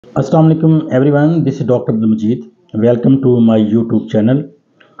Assalamu alaikum everyone, this is DR.ABDUL Majeed. Welcome to my YouTube channel.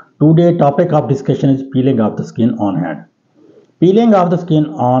 Today topic of discussion is peeling of the skin on hand. Peeling of the skin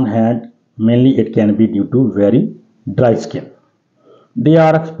on hand, mainly it can be due to very dry skin. They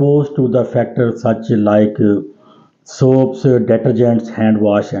are exposed to the factors such like soaps, detergents, hand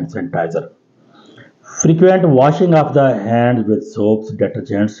wash and sanitizer. Frequent washing of the hands with soaps,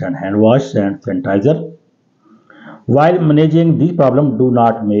 detergents and hand wash and sanitizer. While managing these problems, do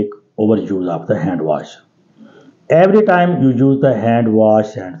not make overuse of the hand wash. Every time you use the hand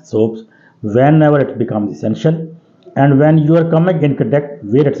wash and soaps, whenever it becomes essential, and when you are coming in contact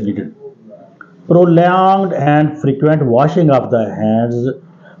where it's needed. Prolonged and frequent washing of the hands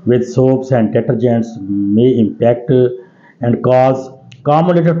with soaps and detergents may impact and cause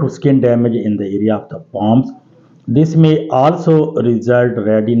cumulative to skin damage in the area of the palms. This may also result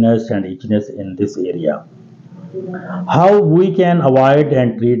redness and itchiness in this area. How we can avoid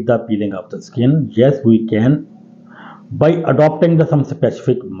and treat the peeling of the skin? Yes, we can by adopting some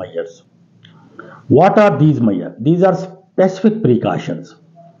specific measures. What are these measures? These are specific precautions.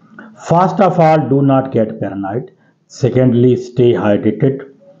 First of all, do not get paranoid. Secondly, stay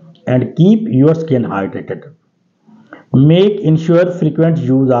hydrated and keep your skin hydrated. Ensure frequent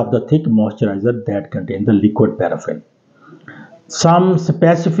use of the thick moisturizer that contain the liquid paraffin. Some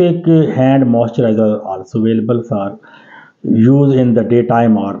specific hand moisturizers are also available for use in the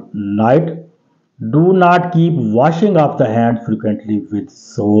daytime or night. Do not keep washing of the hand frequently with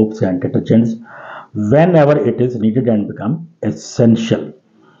soaps and detergents whenever it is needed and become essential.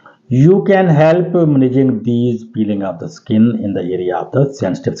 You can help managing these peeling of the skin in the area of the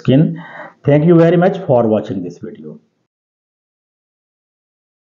sensitive skin. Thank you very much for watching this video.